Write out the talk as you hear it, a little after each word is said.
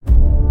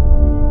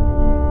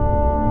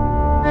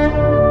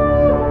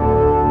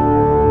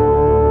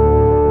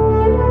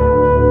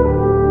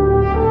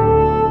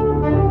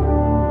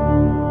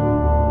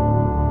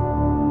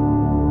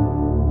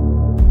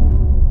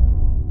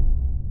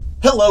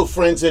Hello,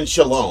 friends, and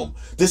shalom.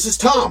 This is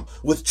Tom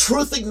with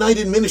Truth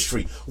Ignited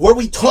Ministry, where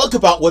we talk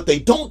about what they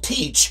don't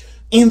teach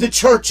in the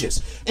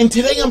churches. And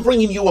today I'm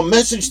bringing you a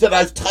message that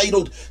I've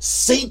titled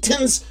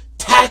Satan's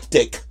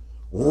Tactic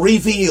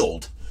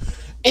Revealed.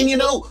 And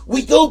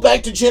we go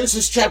back to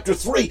Genesis chapter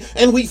 3,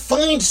 and we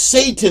find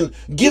Satan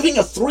giving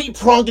a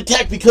three-pronged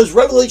attack because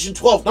Revelation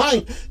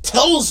 12:9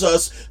 tells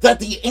us that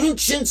the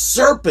ancient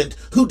serpent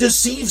who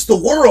deceives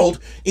the world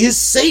is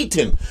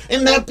Satan.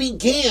 And that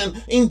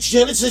began in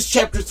Genesis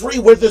chapter 3,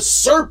 where the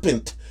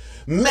serpent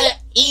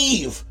met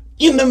Eve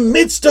in the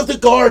midst of the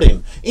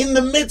garden, in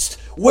the midst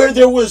where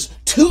there was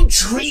two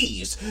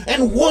trees,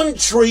 and one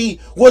tree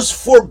was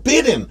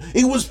forbidden.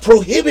 It was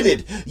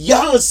prohibited.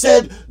 Yah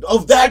said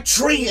of that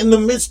tree in the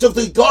midst of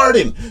the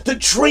garden, the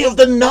tree of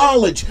the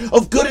knowledge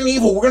of good and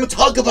evil. We're going to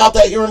talk about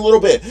that here in a little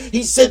bit.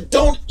 He said,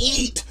 don't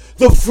eat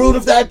the fruit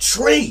of that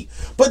tree.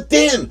 But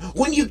then,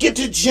 when you get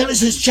to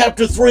Genesis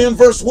chapter 3 and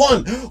verse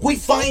 1, we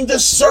find the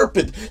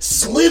serpent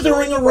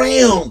slithering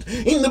around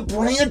in the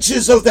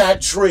branches of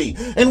that tree.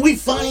 And we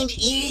find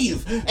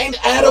Eve, and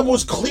Adam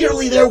was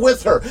clearly there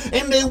with her.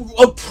 And they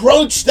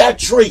approached that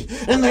tree,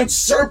 and that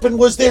serpent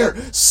was there,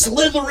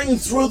 slithering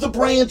through the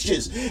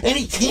branches. And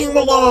he came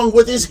along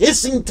with his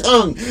hissing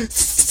tongue.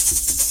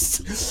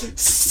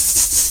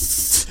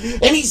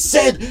 And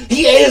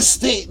he asked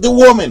the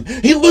woman,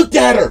 he looked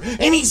at her,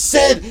 and he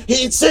said,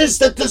 it says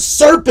that the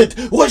serpent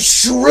was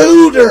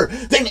shrewder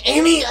than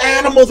any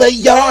animal that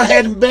Yah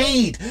had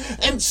made.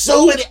 And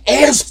so it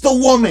asked the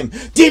woman,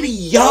 did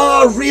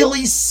Yah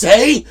really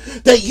say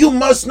that you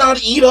must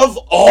not eat of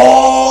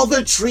all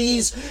the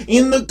trees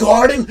in the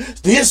garden?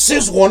 This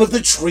is one of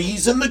the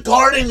trees in the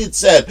garden, it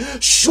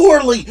said.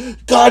 Surely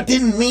God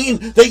didn't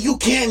mean that you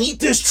can't eat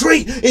this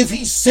tree if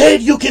he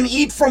said you can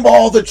eat from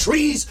all the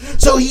trees.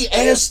 So he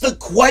asked the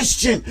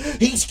question.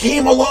 He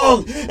came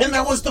along, and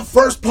that was the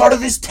first part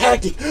of his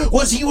tactic,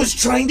 was he was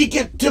trying to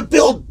get to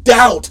build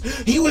doubt.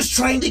 He was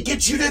trying to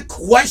get you to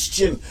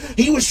question.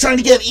 He was trying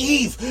to get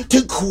Eve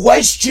to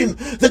question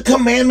the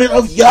commandment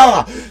of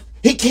Yah.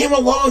 He came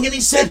along and he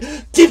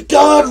said, did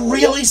God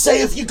really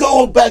say, if you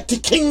go back to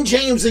King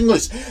James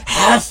English,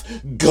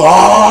 hath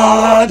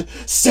God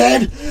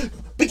said?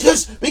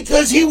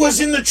 Because he was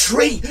in the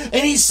tree,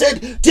 and he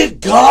said, did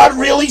God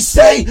really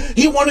say?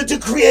 He wanted to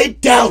create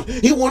doubt.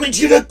 He wanted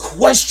you to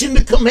question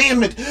the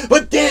commandment.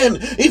 But then,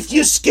 if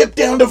you skip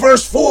down to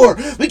verse 4,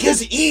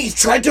 because Eve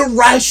tried to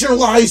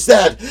rationalize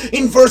that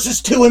in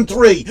verses 2 and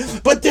 3.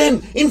 But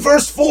then, in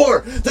verse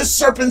 4, the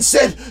serpent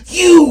said,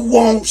 you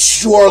won't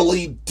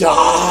surely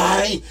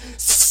die.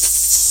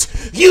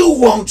 You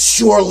won't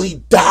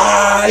surely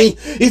die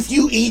if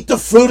you eat the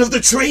fruit of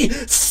the tree.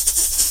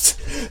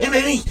 And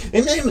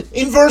then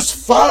in verse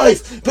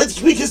 5,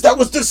 but because that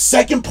was the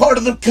second part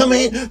of the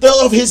command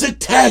of his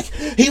attack,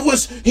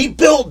 he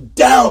built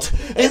doubt,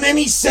 and then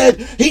he said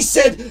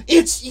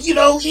it's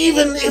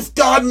even if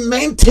God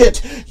meant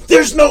it,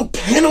 there's no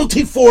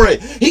penalty for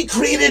it. He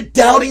created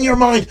doubt in your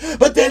mind,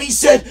 but then he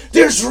said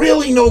there's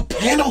really no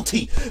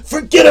penalty.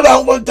 Forget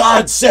about what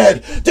God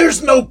said.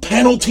 There's no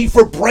penalty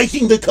for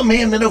breaking the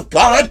commandment of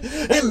God.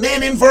 And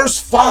then in verse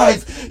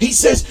 5, he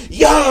says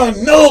Yah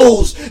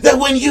knows that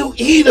when you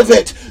eat of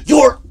it,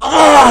 your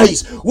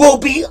eyes will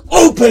be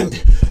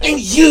opened, and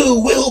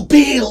you will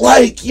be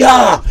like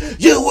Yah.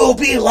 You will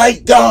be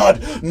like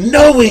God,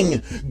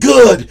 knowing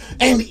good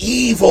and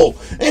evil.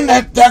 And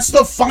that's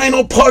the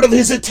final part of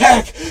his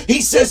attack.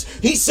 He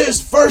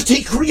says first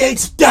he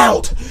creates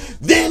doubt.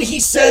 Then he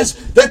says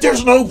that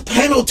there's no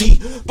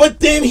penalty. But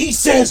then he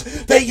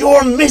says that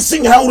you're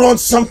missing out on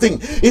something.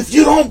 If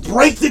you don't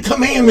break the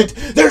commandment,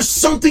 there's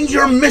something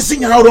you're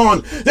missing out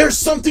on. There's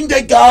something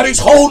that God is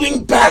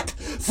holding back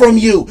from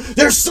you.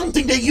 There's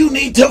something that you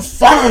need to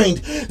find.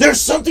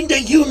 There's something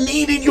that you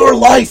need in your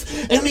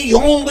life. And the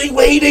only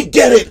way to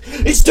get it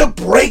is to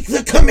break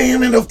the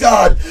commandment of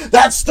God.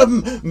 That's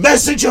the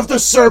message of the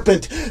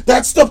serpent.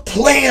 That's the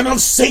plan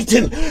of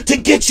Satan, to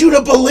get you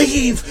to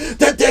believe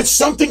that there's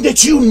something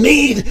that you need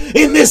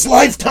in this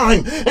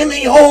lifetime. And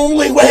the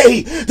only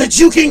way that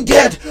you can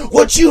get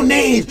what you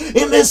need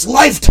in this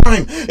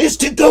lifetime is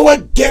to go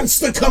against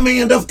the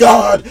command of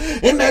God.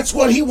 And that's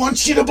what he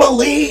wants you to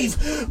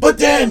believe. But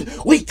then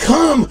we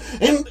come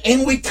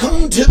and we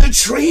come to the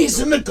trees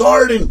in the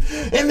garden.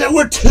 And there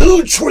were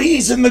two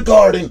trees in the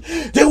garden.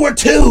 There were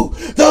two.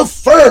 The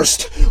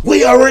first,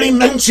 we already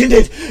mentioned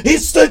it.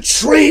 It's the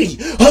tree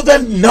of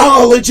the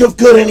knowledge of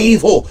good and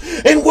evil.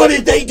 And what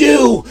did they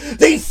do?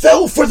 They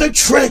fell for the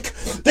trick.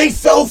 They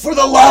fell for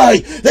the lie.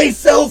 They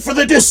fell for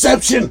the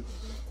deception.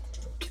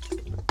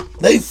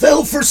 They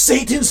fell for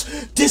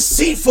Satan's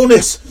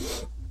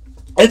deceitfulness.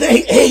 And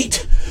they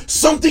ate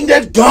something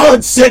that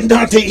God said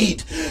not to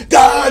eat.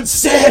 God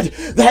said,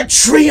 that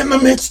tree in the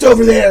midst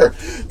over there,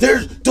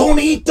 don't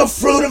eat the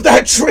fruit of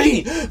that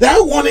tree.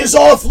 That one is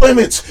off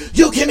limits.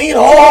 You can eat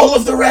all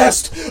of the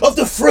rest of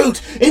the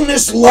fruit in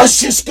this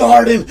luscious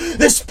garden,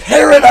 this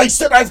paradise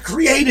that I've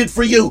created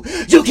for you.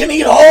 You can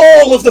eat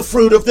all of the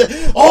fruit of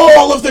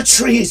all of the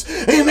trees.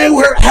 And there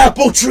were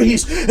apple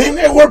trees, and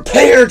there were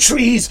pear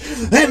trees,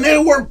 and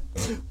there were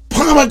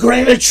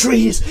pomegranate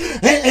trees,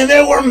 and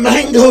there were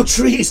mango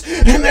trees,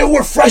 and there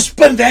were fresh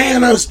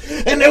bananas,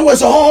 and there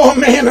was all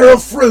manner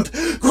of fruit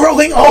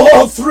growing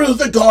all through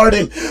the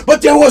garden.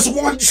 But there was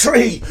one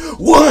tree,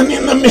 one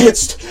in the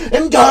midst,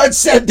 and God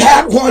said,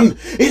 that one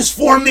is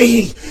for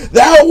me.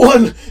 That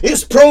one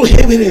is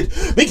prohibited,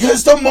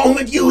 because the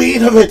moment you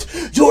eat of it,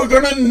 you're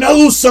going to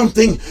know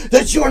something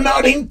that you're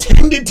not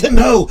intended to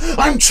know.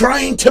 I'm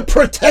trying to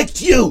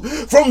protect you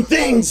from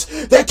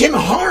things that can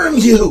harm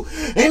you.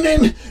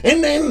 And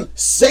then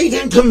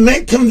Satan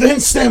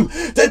convinced them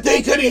that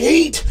they could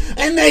eat,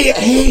 and they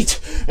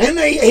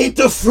ate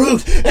the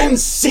fruit, and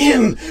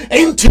sin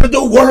entered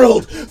the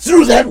world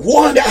through that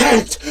one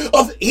act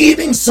of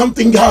eating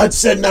something God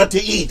said not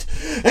to eat.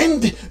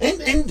 And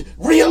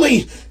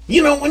really,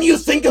 when you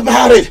think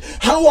about it,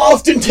 how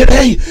often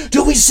today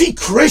do we see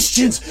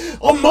Christians,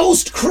 or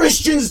most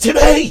Christians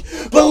today,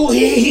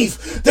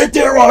 believe that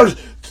there are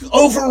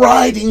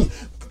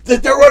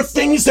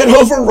things that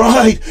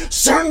override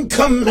certain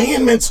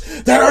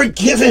commandments that are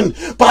given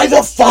by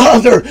the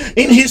Father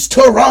in His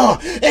Torah,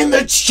 and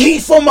the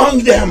chief among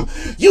them.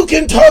 You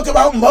can talk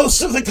about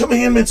most of the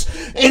commandments,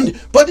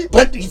 but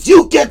if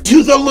you get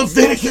to the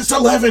Leviticus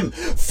 11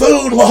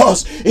 food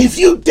laws, if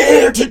you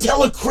dare to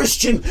tell a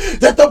Christian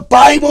that the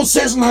Bible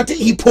says not to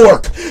eat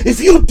pork,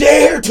 if you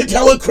dare to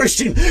tell a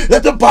Christian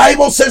that the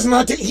Bible says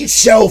not to eat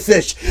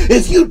shellfish,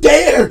 if you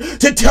dare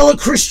to tell a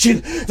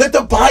Christian that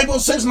the Bible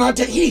says not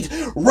to eat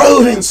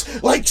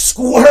rodents like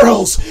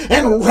squirrels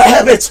and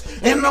rabbits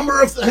and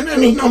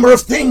any number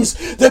of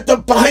things that the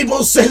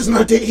Bible says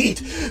not to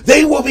eat,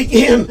 they will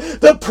begin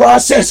the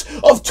process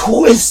of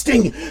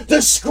twisting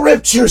the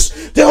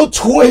scriptures. They'll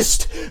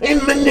twist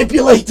and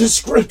manipulate the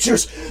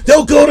scriptures.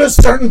 They'll go to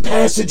certain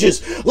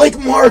passages like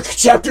Mark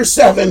chapter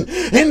 7,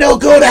 and they'll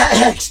go to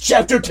Acts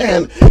chapter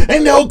 10,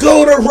 and they'll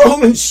go to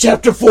Romans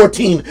chapter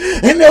 14,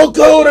 and they'll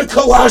go to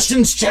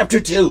Colossians chapter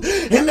 2,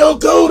 and they'll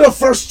go to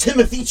 1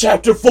 Timothy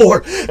chapter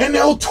 4, and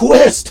they'll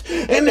twist,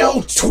 and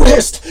they'll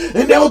twist,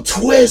 and they'll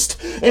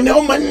twist, and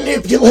they'll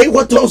manipulate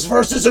what those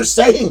verses are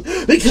saying,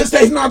 because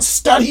they've not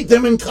studied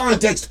them in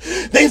context.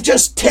 They've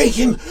just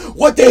taken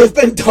what they have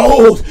been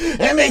told,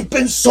 and they've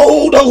been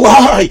sold a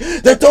lie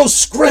that those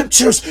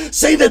scriptures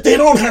say that they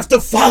don't have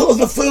to follow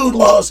the food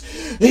laws.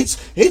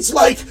 It's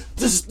like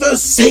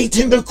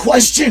the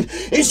question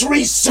is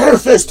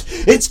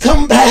resurfaced. It's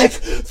come back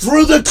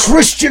through the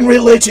Christian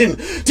religion.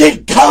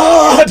 Did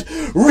God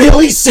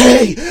really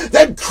say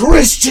that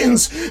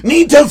Christians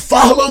need to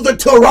follow the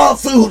Torah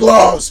food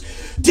laws?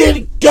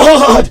 Did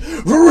God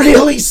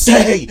really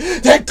say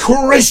that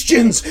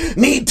Christians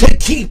need to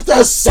keep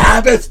the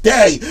Sabbath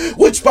day?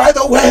 Which, by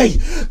the way,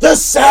 the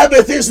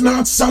Sabbath is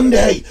not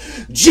Sunday.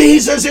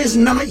 Jesus is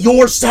not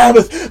your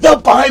Sabbath.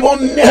 The Bible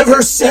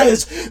never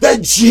says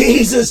that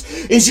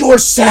Jesus is your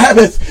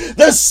Sabbath.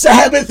 The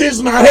Sabbath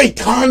is not a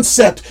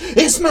concept.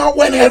 It's not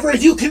whenever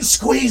you can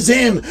squeeze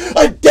in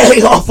a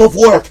day off of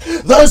work.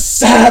 The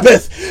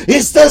Sabbath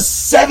is the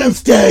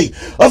seventh day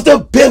of the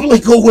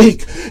biblical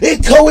week.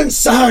 It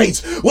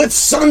coincides with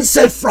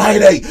Sunset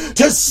Friday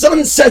to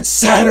Sunset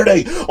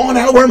Saturday on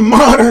our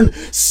modern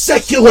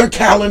secular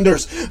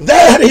calendars.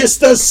 That is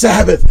the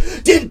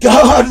Sabbath. Did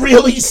God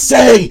really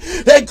say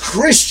that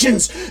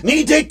Christians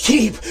need to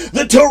keep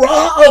the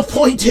Torah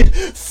appointed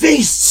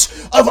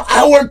feasts of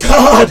our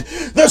God,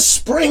 the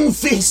spring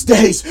feast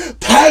days,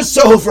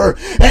 Passover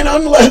and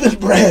unleavened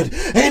bread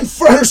and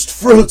first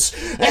fruits,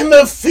 and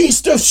the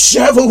feast of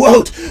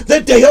Shavuot,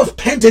 the day of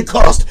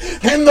Pentecost,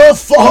 and the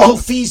fall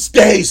feast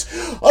days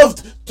of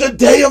the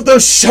day of the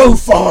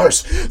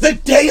shofars, the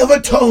day of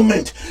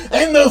atonement,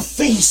 and the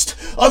feast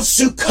of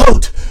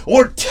Sukkot,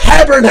 or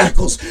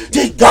tabernacles?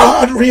 Did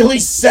God really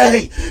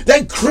say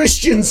that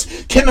Christians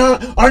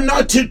are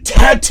not to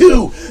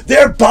tattoo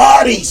their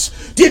bodies?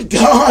 Did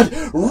God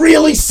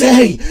really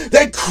say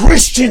that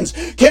Christians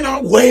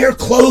cannot wear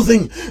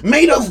clothing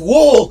made of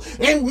wool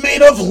and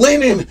made of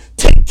linen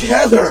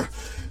together?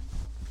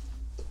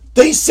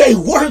 They say,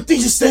 weren't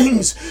these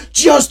things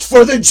just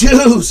for the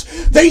Jews?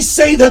 They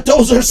say that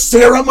those are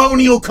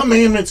ceremonial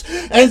commandments,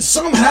 and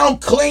somehow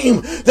claim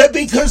that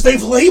because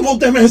they've labeled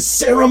them as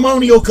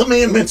ceremonial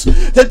commandments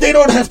that they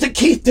don't have to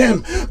keep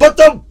them. But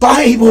the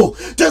Bible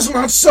does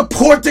not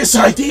support this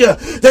idea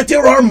that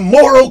there are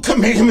moral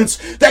commandments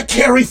that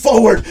carry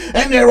forward,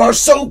 and there are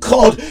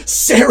so-called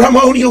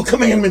ceremonial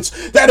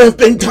commandments that have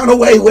been done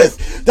away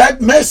with.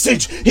 That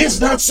message is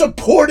not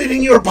supported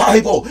in your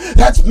Bible.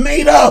 That's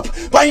made up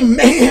by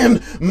man-made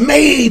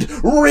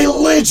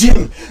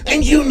religion,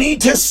 and you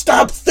need to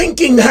stop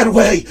thinking that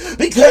way,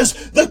 because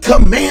the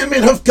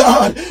commandment of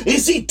God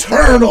is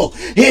eternal.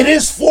 It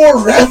is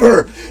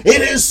forever.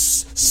 It is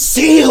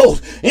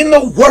sealed in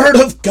the Word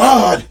of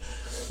God.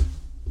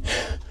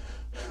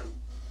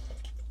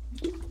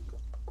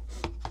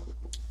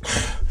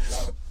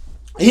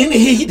 In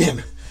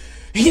Eden,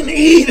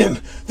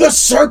 the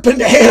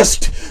serpent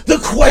asked the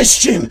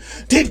question,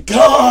 did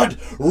God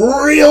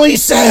really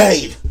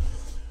say,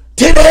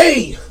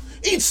 today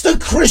It's the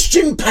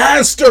Christian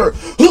pastor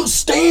who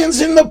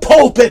stands in the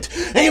pulpit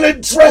and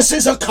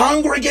addresses a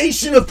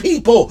congregation of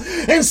people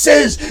and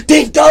says,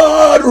 did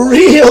God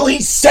really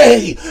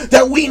say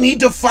that we need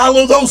to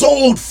follow those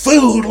old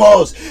food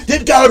laws?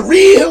 Did God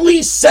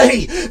really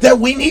say that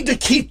we need to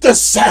keep the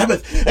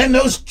Sabbath and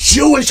those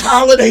Jewish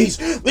holidays?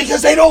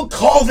 Because they don't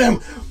call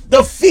them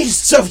the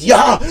feasts of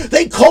Yah.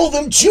 They call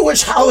them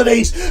Jewish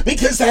holidays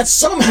because that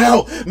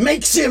somehow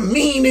makes it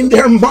mean in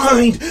their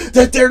mind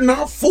that they're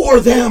not for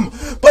them,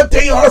 but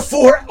they are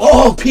for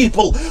all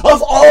people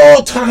of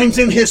all times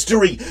in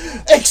history.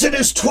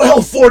 Exodus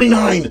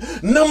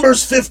 12:49,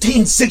 Numbers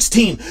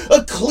 15:16,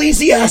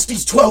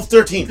 Ecclesiastes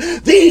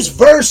 12:13. These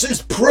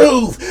verses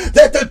prove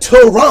that the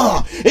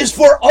Torah is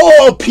for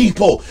all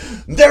people.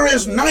 There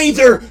is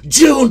neither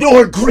Jew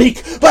nor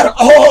Greek, but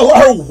all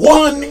are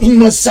one in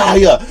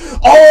Messiah.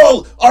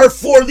 All are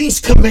for these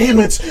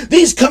commandments.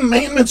 These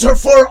commandments are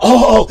for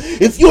all.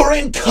 If you're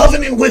in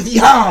covenant with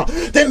Yah,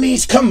 then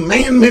these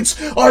commandments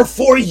are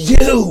for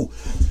you.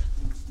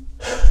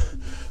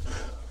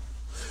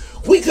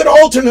 We could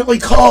alternately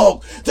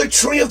call the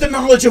tree of the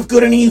knowledge of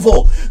good and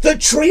evil the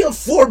tree of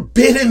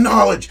forbidden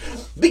knowledge,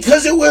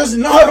 because it was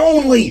not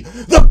only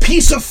the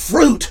piece of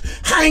fruit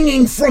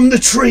hanging from the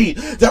tree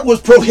that was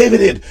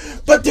prohibited,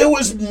 but there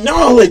was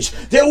knowledge.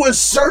 There was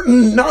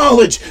certain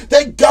knowledge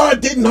that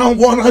God did not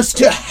want us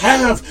to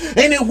have.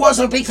 And it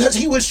wasn't because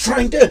he was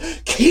trying to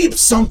keep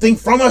something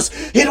from us.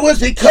 It was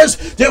because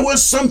there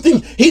was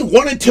something he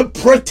wanted to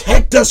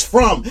protect us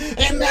from.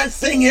 And that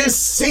thing is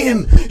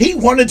sin. He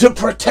wanted to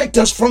protect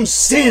us from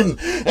sin.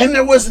 And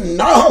there was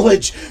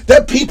knowledge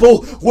that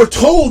people were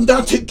told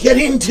not to get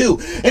into.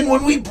 And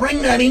when we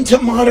bring that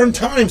into modern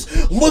times,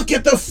 look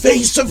at the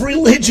face of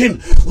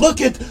religion.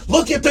 Look at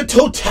the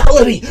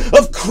totality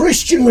of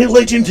Christian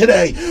religion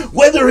today.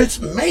 Whether it's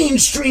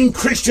mainstream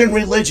Christian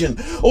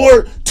religion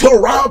or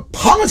Torah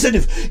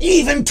positive,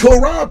 even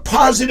Torah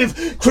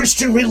positive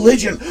Christian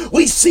religion,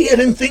 we see it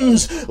in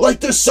things like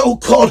the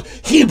so-called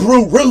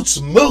Hebrew roots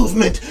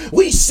movement.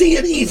 We see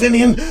it even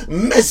in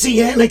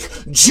Messianic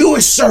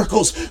Jewish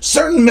circles,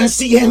 certain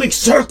Messianic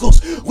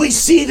circles. We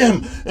see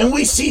them, and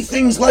we see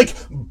things like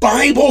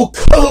Bible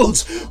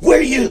codes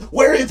where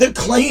the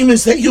claim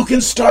is that you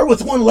can start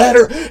with one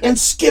letter and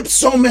skip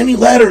so many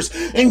letters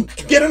and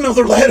get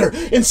another letter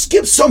and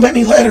skip so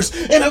many letters,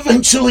 and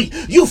eventually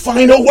you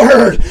find a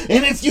word.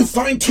 And if you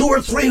find 2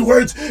 or 3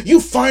 words, you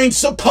find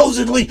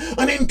supposedly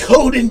an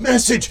encoded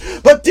message.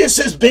 But this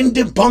has been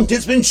debunked.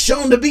 It's been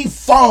shown to be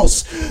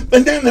false.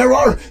 And then there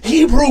are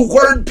Hebrew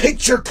word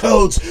picture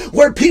codes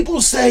where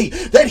people say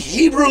that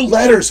Hebrew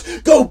letters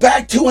go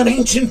back to an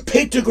ancient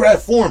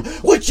pictograph form,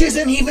 which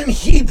isn't even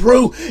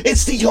Hebrew.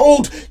 It's the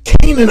old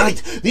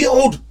Canaanite, the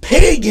old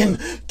pagan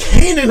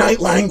Canaanite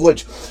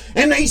language.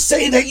 And they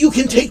say that you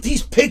can take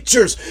these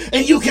pictures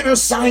and you can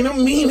assign a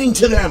meaning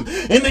to them.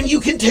 And then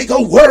you can take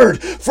a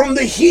word from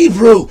the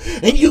Hebrew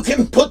and you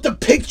can put the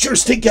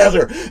pictures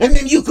together. And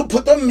then you can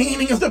put the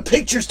meaning of the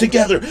pictures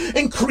together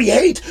and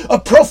create a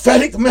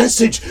prophetic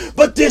message.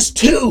 But this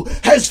too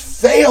has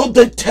failed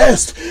the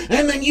test.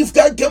 And then you've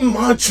got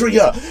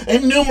gematria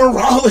and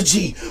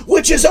numerology,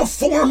 which is a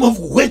form of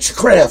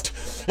witchcraft.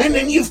 And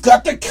then you've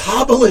got the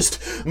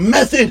Kabbalist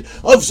method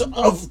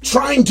of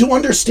trying to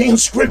understand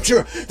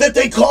Scripture that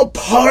they call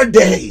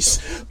Pardes,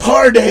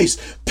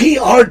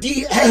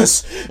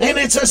 P-R-D-S. And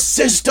it's a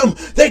system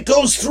that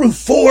goes through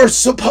 4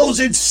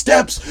 supposed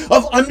steps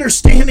of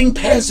understanding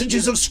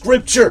passages of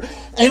Scripture.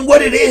 And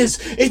what it is,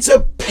 it's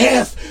a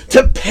path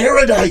to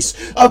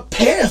paradise, a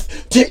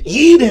path to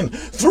Eden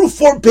through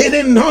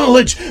forbidden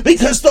knowledge,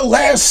 because the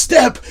last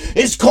step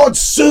is called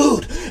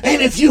Sud.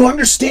 And if you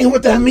understand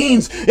what that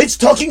means, it's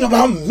talking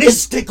about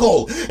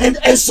mystical and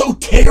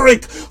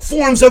esoteric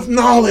forms of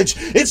knowledge.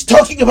 It's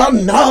talking about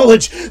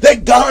knowledge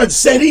that God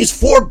said he's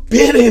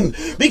forbidden,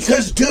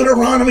 because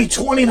Deuteronomy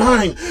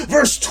 29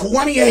 verse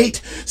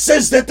 28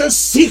 says that the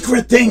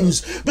secret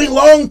things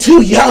belong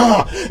to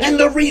Yah and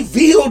the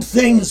revealed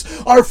things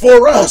are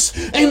for us.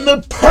 And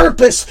the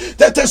purpose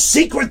that the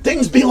secret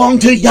things belong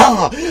to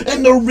Yah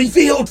and the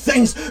revealed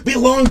things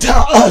belong to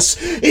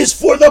us is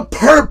for the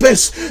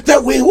purpose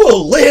that we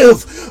will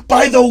live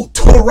by the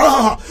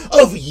Torah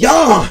of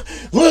Yah.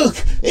 Look,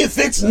 if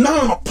it's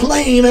not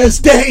plain as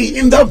day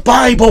in the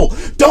Bible,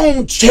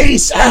 don't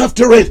chase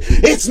after it.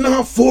 It's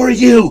not for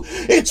you.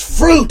 It's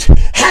fruit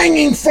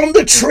hanging from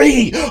the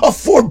tree of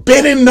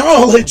forbidden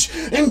knowledge.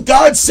 And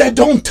God said,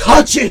 don't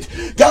touch it.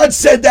 God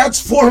said, that's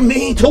for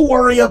me to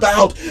worry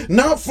about,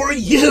 not for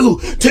you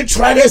to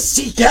try to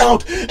seek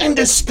out and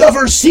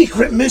discover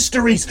secret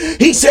mysteries.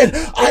 He said,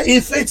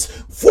 if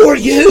it's for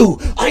you,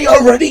 I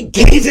already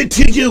gave it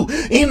to you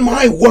in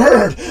my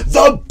word,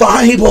 the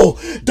Bible.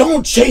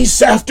 Don't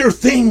chase after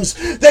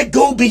things that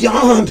go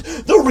beyond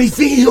the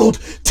revealed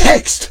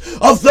text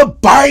of the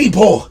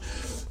Bible.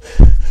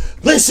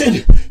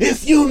 Listen,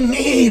 if you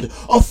need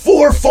a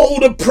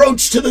 4-fold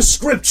approach to the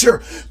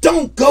Scripture,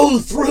 don't go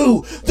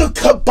through the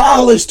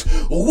Kabbalist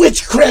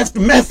witchcraft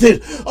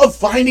method of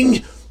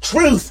finding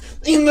truth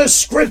in the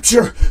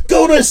scripture.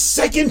 Go to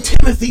 2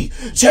 Timothy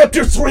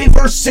chapter 3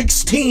 verse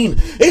 16.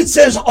 It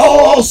says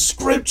all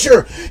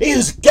scripture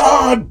is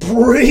God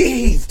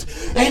breathed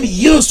and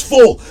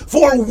useful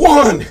for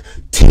 1,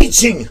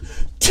 teaching,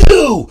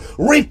 2,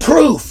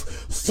 reproof,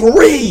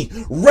 3,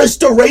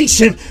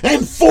 restoration,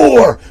 and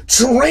 4,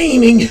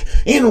 training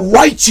in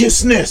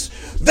righteousness.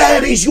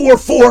 That is your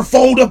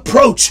fourfold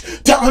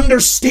approach to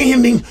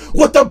understanding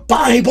what the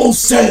Bible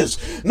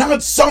says.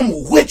 Not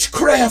some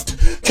witchcraft,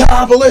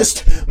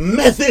 Kabbalist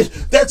method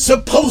that's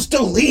supposed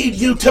to lead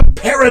you to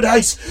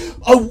paradise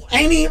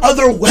any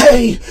other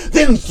way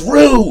than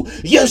through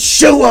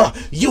Yeshua,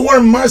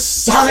 your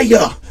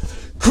Messiah.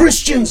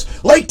 Christians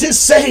like to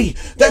say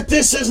that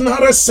this is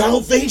not a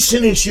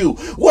salvation issue.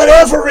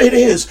 Whatever it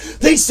is,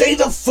 they say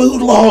the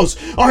food laws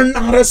are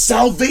not a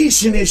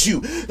salvation issue.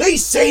 They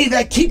say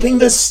that keeping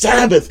the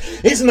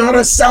Sabbath is not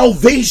a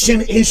salvation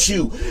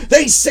issue.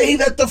 They say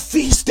that the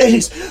feast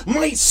days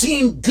might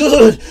seem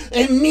good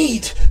and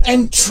neat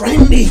and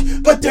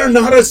trendy, but they're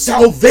not a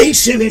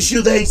salvation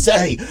issue, they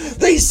say.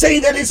 They say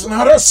that it's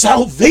not a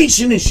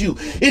salvation issue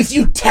if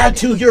you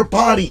tattoo your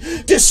body,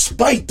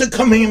 despite the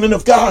commandment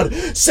of God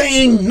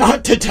saying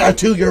not to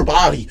tattoo your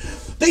body.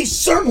 They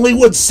certainly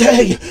would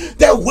say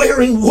that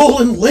wearing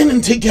wool and linen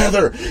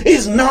together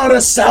is not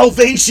a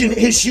salvation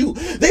issue.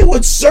 They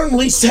would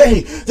certainly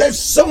say that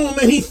so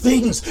many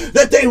things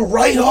that they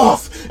write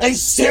off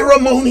as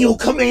ceremonial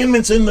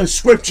commandments in the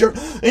scripture,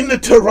 in the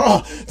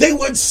Torah, they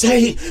would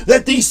say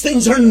that these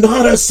things are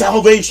not a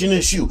salvation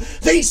issue.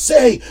 They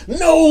say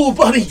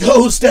nobody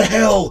goes to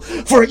hell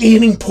for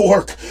eating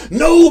pork.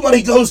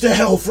 Nobody goes to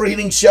hell for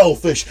eating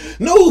shellfish.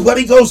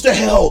 Nobody goes to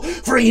hell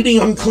for eating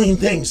unclean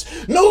things.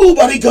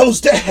 Nobody goes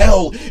to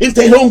hell if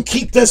they don't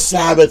keep the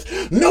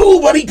Sabbath.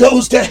 Nobody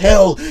goes to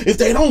hell if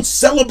they don't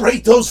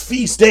celebrate those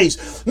feast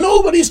days.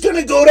 Nobody's going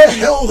to go to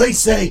hell, they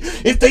say,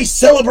 if they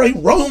celebrate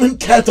Roman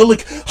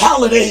Catholic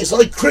holidays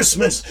like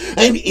Christmas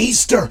and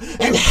Easter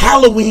and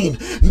Halloween.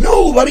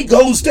 Nobody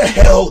goes to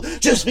hell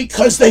just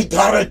because they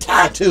got a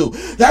tattoo.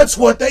 That's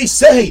what they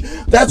say.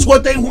 That's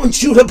what they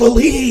want you to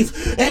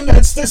believe. And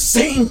that's the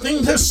same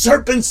thing the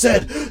serpent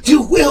said.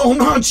 You will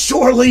not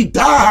surely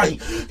die.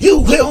 You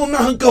will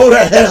not go to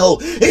hell.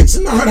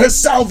 It's not a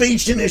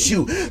salvation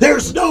issue.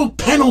 There's no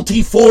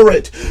penalty for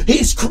it.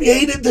 He's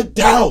created the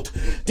doubt.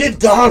 Did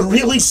God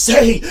really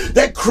say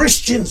that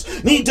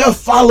Christians need to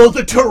follow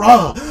the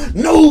Torah?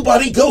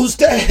 Nobody goes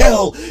to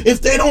hell if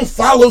they don't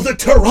follow the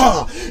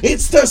Torah.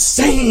 It's the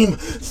same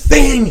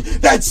thing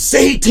that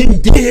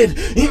Satan did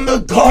in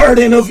the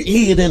Garden of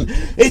Eden.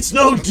 It's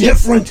no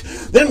different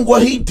than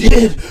what he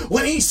did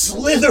when he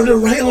slithered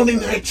around in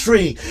that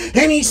tree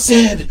and he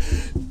said,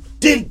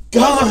 did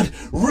God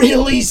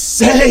really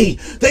say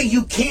that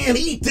you can't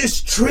eat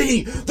this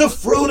tree, the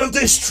fruit of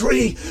this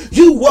tree?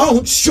 You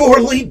won't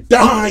surely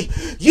die.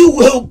 You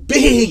will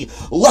be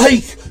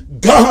like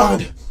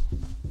God.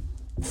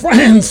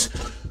 Friends,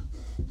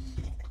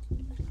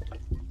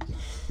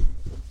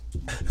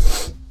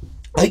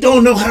 I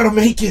don't know how to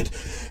make it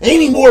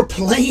any more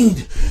plain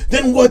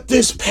than what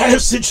this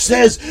passage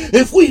says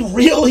if we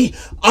really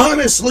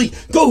honestly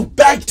go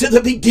back to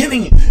the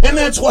beginning. And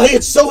that's why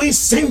it's so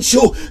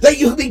essential that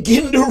you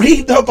begin to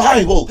read the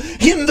Bible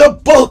in the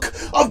book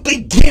of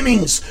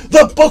beginnings,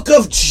 the book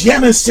of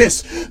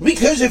Genesis.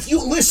 Because if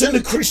you listen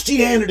to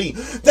Christianity,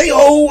 they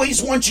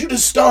always want you to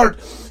start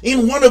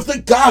in one of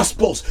the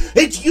Gospels.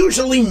 It's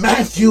usually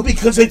Matthew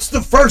because it's the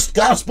first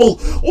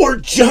Gospel, or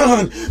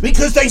John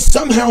because they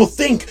somehow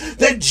think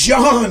that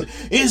John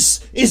is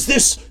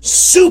this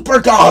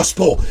super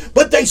Gospel.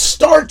 But they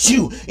start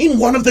you in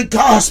one of the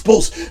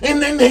Gospels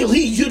and then they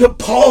lead you to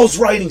Paul's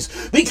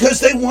writings because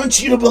they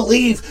want you to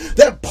believe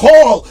that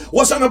Paul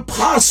was an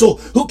apostle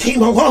who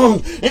came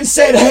along and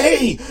said,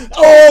 hey,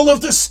 all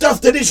of the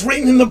stuff that is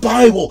written in the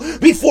Bible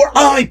before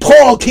I,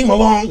 Paul, came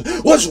along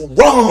was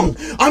wrong.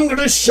 I'm going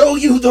to show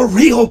you the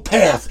real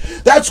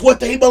path. That's what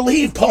they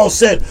believe Paul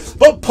said.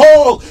 But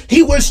Paul,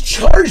 he was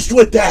charged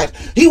with that.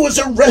 He was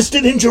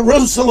arrested in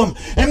Jerusalem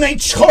and they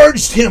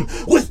charged him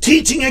with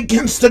teaching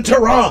against the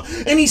Torah.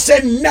 And he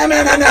said, no,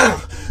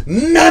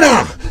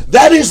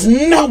 that is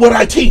not what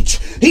I teach.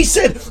 He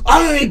said,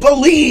 I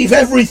believe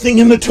everything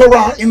in the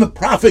Torah, in the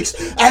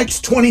prophets,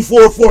 Acts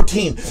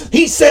 24:14.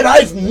 He said,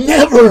 I've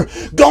never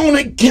gone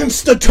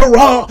against the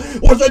Torah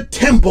or the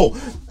temple.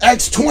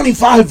 Acts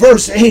 25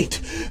 verse 8.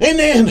 And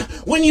then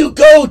when you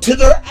go to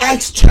the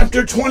Acts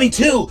chapter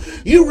 22,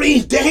 you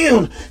read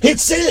down, it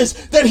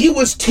says that he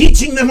was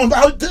teaching them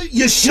about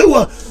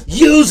Yeshua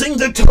using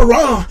the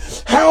Torah.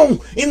 How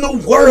in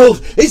the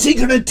world is he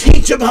going to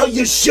teach about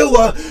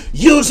Yeshua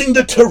using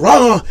the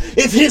Torah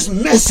if his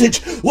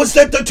message was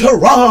that the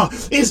Torah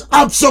is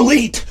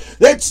obsolete?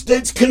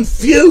 That's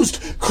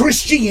confused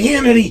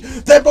Christianity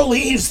that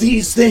believes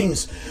these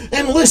things.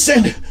 And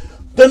listen,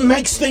 the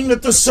next thing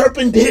that the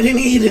serpent did in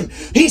Eden,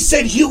 he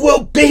said, you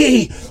will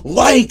be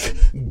like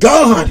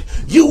God.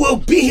 You will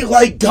be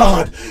like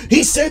God.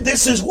 He said,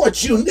 this is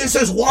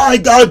why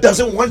God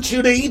doesn't want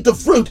you to eat the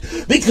fruit,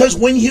 because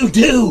when you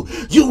do,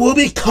 you will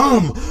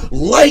become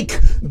like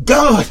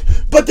God.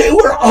 but they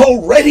were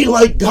already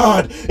like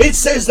God. It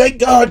says that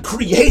God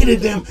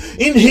created them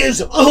in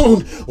his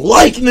own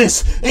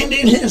likeness and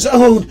in his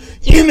own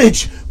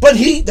image. But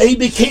they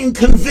became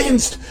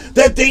convinced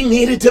that they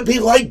needed to be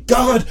like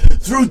God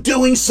through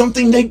doing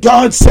something that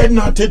God said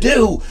not to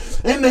do.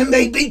 And then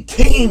they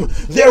became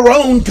their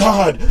own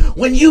God.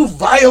 When you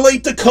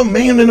violate the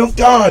commandment of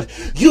God,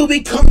 you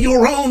become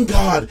your own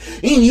God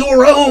in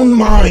your own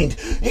mind.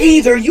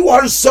 Either you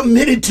are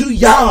submitted to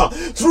Yah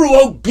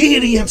through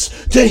obedience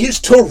to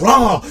his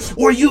Torah,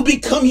 or you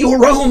become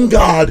your own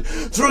God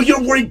through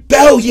your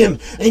rebellion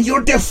and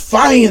your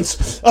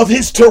defiance of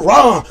his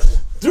Torah,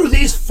 through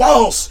these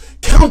false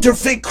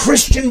counterfeit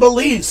Christian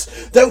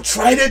beliefs that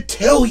try to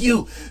tell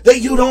you that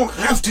you don't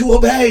have to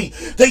obey,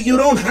 that you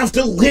don't have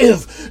to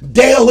live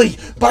daily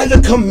by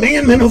the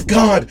commandment of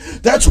God.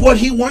 That's what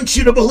he wants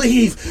you to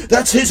believe.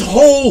 That's his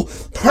whole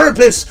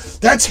purpose.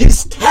 That's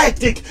his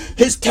tactic.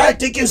 His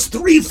tactic is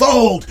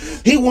threefold.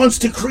 He wants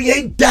to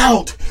create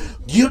doubt.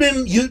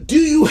 Do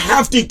you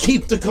have to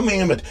keep the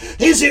commandment?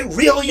 Is it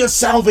really a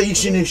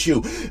salvation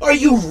issue? Are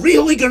you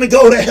really going to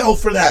go to hell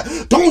for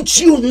that? Don't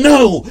you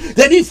know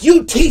that if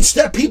you teach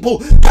that people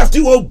have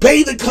to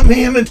obey the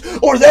commandment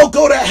or they'll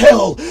go to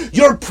hell,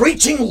 you're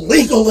preaching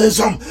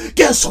legalism?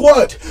 Guess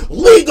what?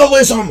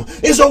 Legalism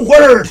is a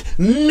word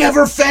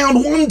never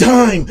found one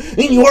time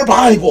in your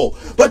Bible,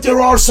 but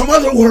there are some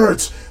other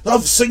words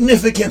of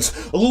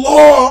significance.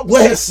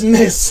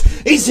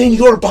 Lawlessness is in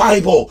your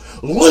Bible.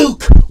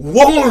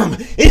 Lukewarm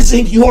is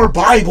in your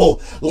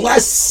Bible.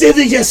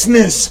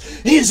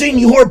 Lasciviousness is in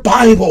your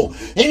Bible.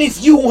 And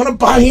if you want to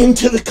buy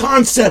into the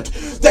concept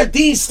that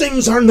these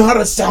things are not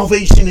a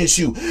salvation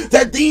issue,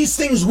 that these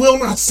things will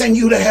not send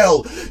you to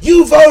hell,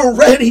 you've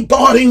already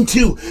bought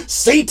into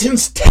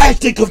Satan's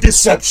tactic of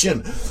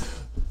deception.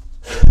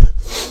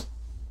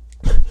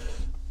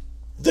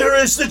 There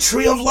is the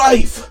tree of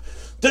life.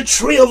 The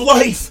tree of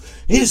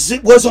life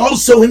was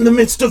also in the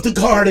midst of the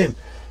garden.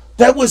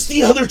 That was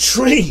the other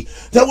tree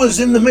that was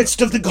in the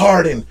midst of the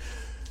garden.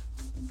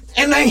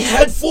 And they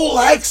had full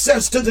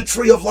access to the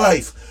tree of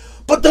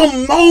life. But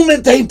the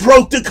moment they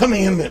broke the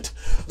commandment,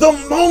 the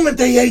moment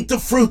they ate the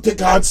fruit that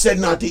God said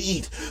not to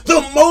eat,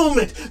 the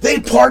moment they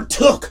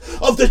partook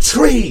of the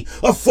tree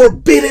of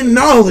forbidden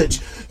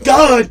knowledge,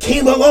 God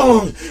came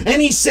along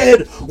and he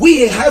said,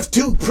 we have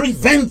to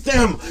prevent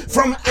them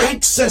from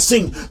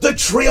accessing the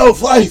tree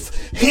of life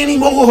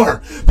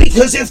anymore,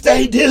 because if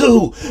they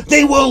do,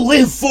 they will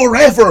live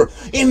forever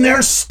in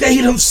their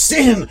state of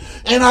sin.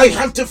 And I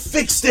have to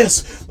fix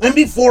this. And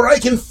before I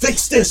can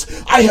fix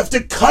this, I have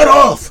to cut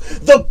off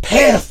the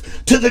path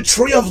to the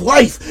tree of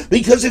life,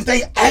 because if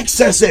they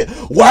access it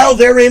while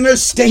they're in a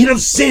state of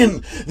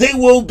sin, they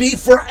will be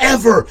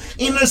forever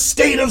in a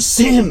state of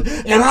sin,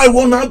 and I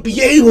will not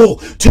be able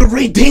to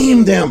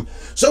redeem them.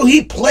 So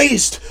he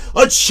placed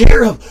a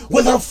cherub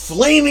with a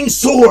flaming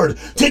sword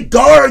to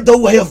guard the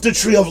way of the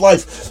tree of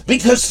life,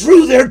 because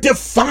through their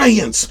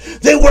defiance,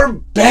 they were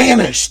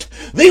banished,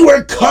 they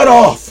were cut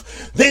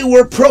off, they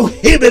were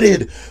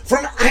prohibited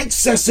from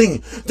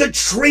accessing the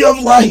tree of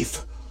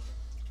life.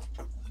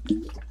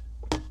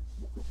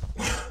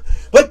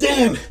 But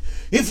then,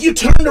 if you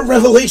turn to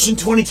Revelation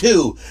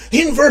 22,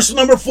 in verse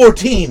number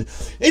 14,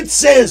 it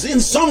says,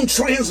 in some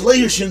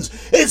translations,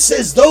 it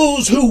says,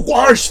 those who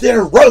wash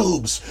their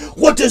robes.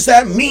 What does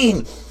that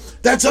mean?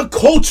 That's a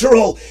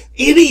cultural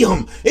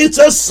idiom. It's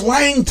a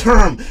slang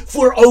term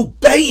for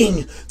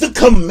obeying the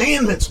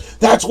commandments.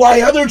 That's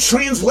why other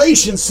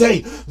translations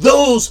say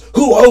those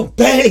who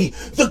obey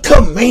the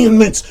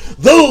commandments,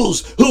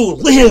 those who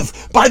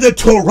live by the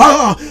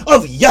Torah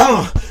of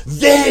Yah,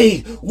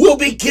 they will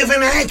be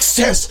given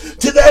access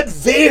to that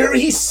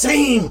very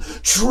same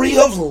tree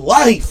of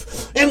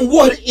life. And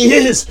what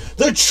is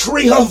the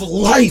tree of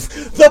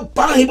life? The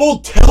Bible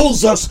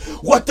tells us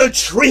what the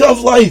tree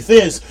of life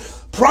is.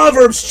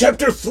 Proverbs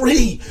chapter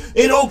 3,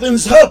 it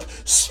opens up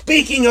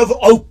speaking of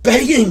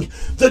obeying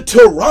the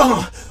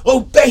Torah,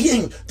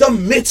 obeying the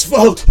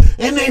mitzvot.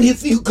 And then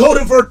if you go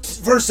to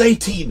verse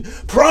 18,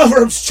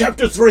 Proverbs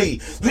chapter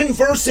 3, in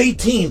verse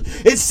 18,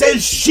 it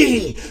says,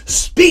 she,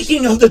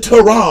 speaking of the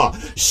Torah,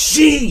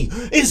 she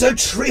is a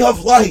tree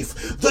of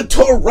life. The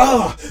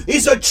Torah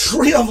is a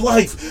tree of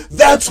life.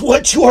 That's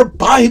what your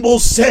Bible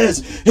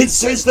says. It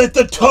says that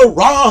the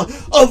Torah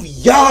of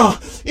Yah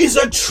is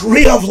a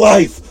tree of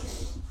life.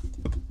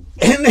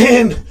 And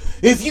then,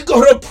 if you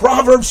go to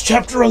Proverbs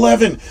chapter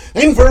 11,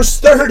 in verse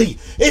 30,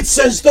 it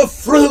says the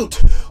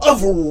fruit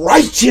of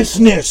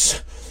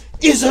righteousness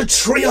is a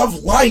tree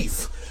of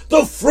life.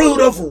 The fruit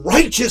of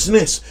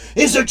righteousness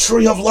is a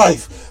tree of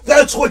life.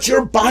 That's what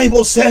your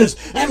Bible says.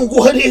 And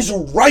what is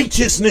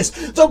righteousness?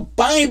 The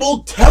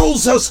Bible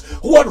tells us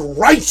what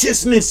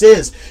righteousness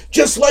is,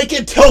 just like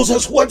it tells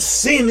us what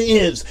sin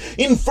is.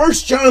 In 1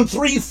 John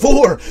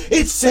 3:4,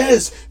 it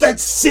says that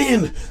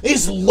sin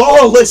is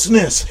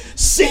lawlessness.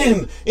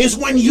 Sin is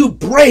when you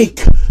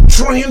break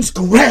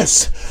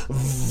transgress,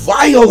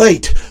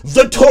 violate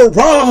the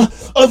Torah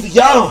of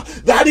Yah.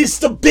 That is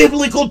the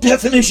biblical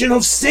definition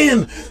of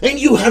sin. And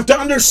you have to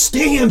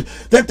understand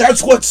that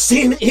that's what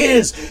sin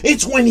is.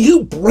 It's when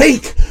you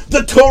break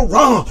the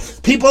Torah.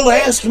 People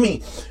ask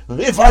me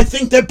if I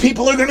think that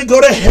people are going to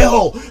go to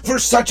hell for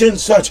such and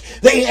such.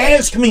 They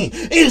ask me,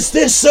 is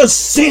this a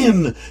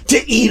sin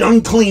to eat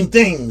unclean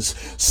things?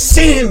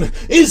 Sin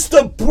is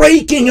the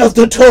breaking of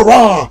the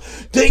Torah.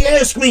 They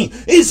ask me,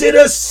 is it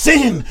a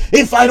sin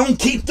if I don't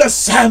keep the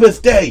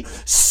Sabbath day?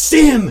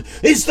 Sin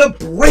is the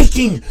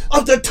breaking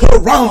of the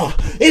Torah.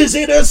 Is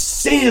it a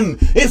sin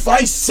if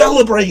I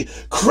celebrate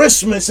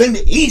Christmas and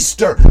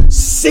Easter?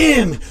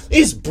 Sin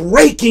is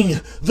breaking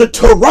the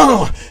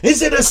Torah.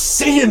 Is it a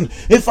sin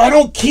if I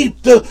don't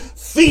keep the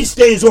feast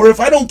days or if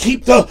I don't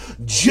keep the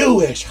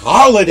Jewish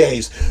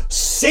holidays?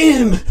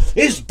 Sin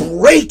is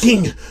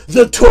breaking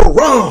the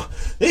Torah.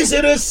 Is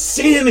it a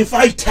sin if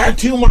I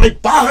tattoo my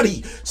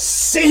body?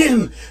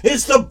 Sin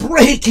is the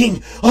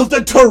breaking of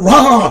the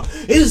Torah.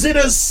 Is it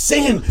a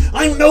sin?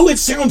 I know it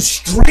sounds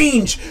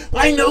strange.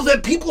 I know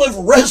that people have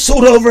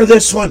wrestled over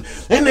this one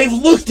and they've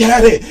looked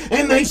at it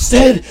and they've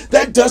said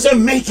that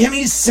doesn't make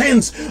any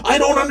sense. I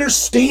don't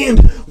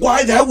understand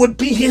why that would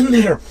be in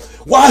there.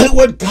 Why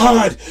would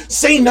God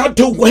say not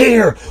to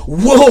wear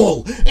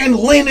wool and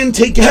linen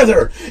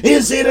together?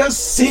 Is it a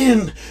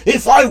sin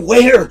if I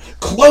wear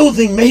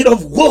clothing made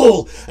of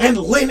wool and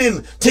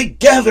linen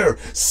together?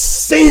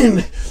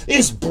 Sin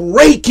is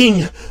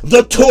breaking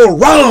the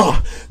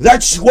Torah.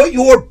 That's what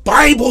your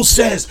Bible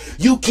says.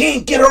 You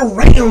can't get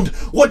around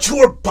what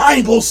your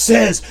Bible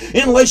says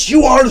unless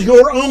you are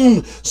your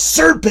own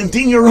serpent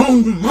in your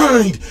own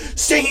mind,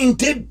 saying,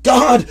 did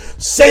God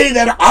say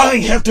that I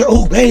have to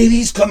obey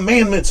these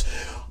commandments?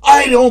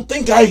 I don't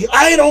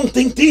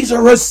think these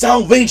are a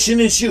salvation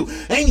issue.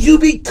 And you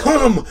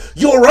become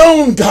your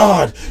own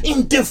God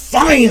in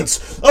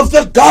defiance of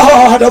the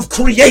God of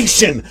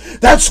creation.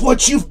 That's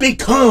what you've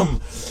become.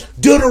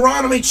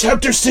 Deuteronomy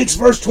chapter 6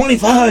 verse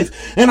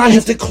 25, and I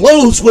have to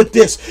close with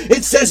this.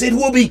 It says it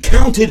will be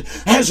counted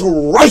as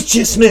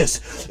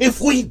righteousness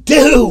if we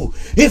do,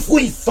 if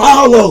we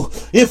follow,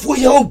 if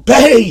we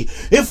obey,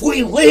 if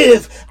we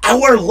live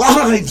our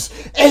lives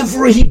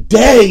every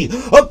day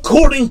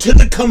according to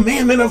the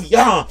commandment of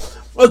Yah,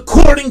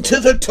 according to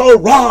the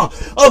Torah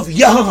of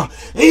Yah.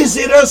 Is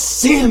it a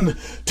sin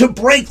to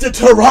break the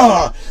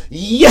Torah?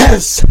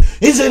 Yes.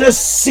 Is it a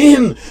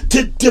sin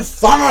to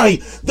defy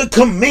the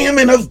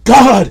commandment of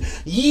God?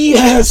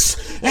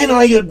 Yes. And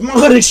I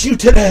admonish you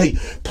today,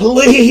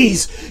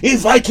 please,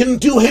 if I can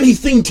do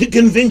anything to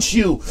convince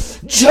you,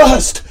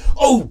 just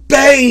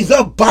obey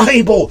the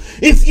Bible.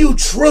 If you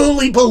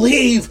truly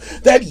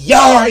believe that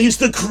Yah is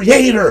the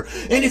creator,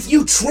 and if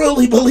you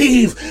truly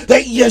believe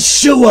that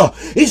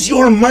Yeshua is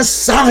your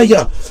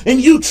Messiah, and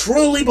you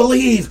truly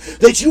believe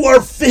that you are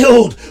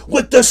filled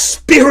with the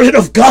Spirit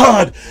of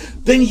God,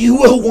 then you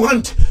will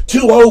want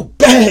to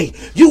obey.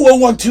 You will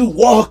want to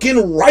walk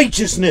in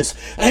righteousness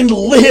and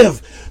live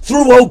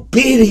through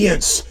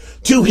obedience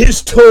to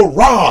his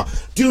Torah.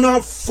 Do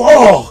not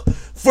fall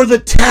for the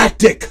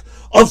tactic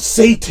of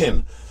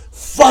Satan.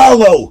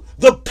 Follow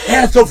the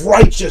path of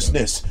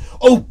righteousness,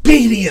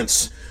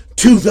 obedience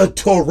to the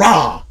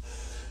Torah.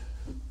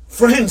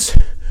 Friends,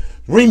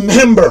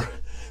 remember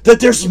that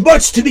there's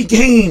much to be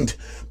gained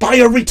by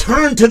a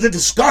return to the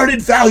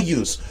discarded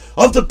values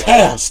of the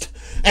past.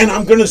 And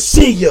I'm going to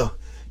see you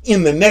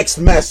in the next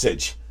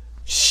message.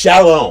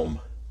 Shalom.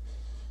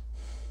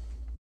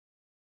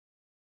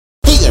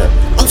 Hey there,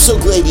 I'm so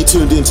glad you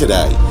tuned in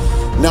today.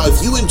 Now,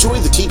 if you enjoy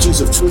the teachings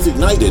of Truth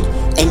Ignited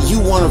and you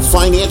want to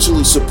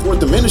financially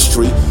support the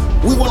ministry,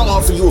 we want to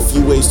offer you a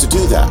few ways to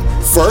do that.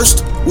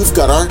 First, we've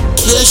got our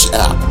Cash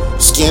App.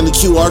 Scan the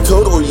QR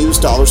code or use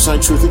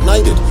 $ Truth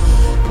Ignited.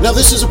 Now,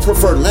 this is a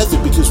preferred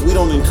method because we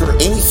don't incur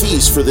any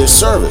fees for this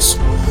service.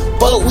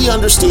 But we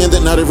understand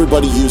that not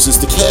everybody uses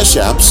the Cash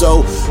App,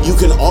 so you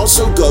can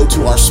also go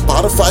to our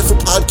Spotify for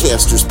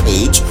Podcasters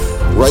page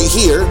right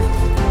here,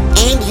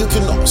 and you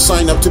can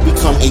sign up to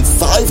become a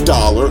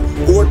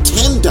 $5 or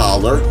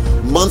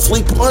 $10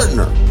 monthly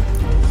partner.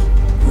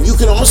 You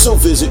can also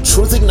visit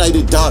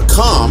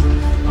truthignited.com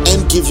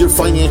and give your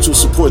financial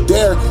support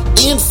there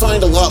and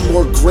find a lot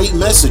more great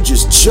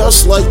messages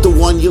just like the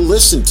one you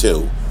listen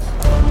to.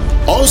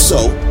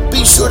 Also,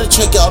 be sure to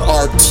check out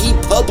our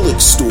TeePublic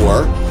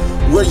store,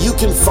 where you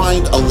can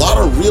find a lot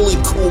of really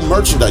cool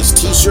merchandise,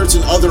 t-shirts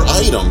and other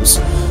items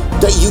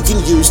that you can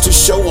use to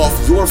show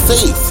off your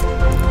faith.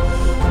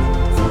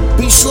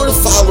 Be sure to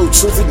follow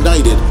Truth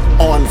Ignited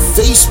on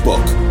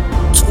Facebook,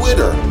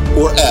 Twitter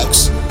or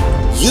X,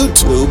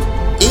 YouTube,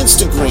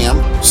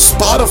 Instagram,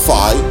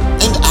 Spotify,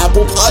 and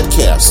Apple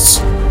Podcasts.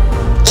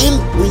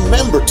 And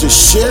remember to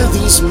share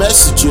these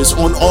messages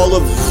on all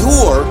of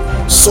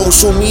your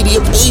social media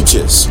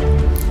pages.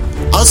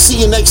 I'll see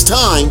you next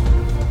time.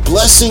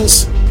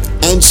 Blessings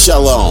and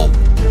shalom.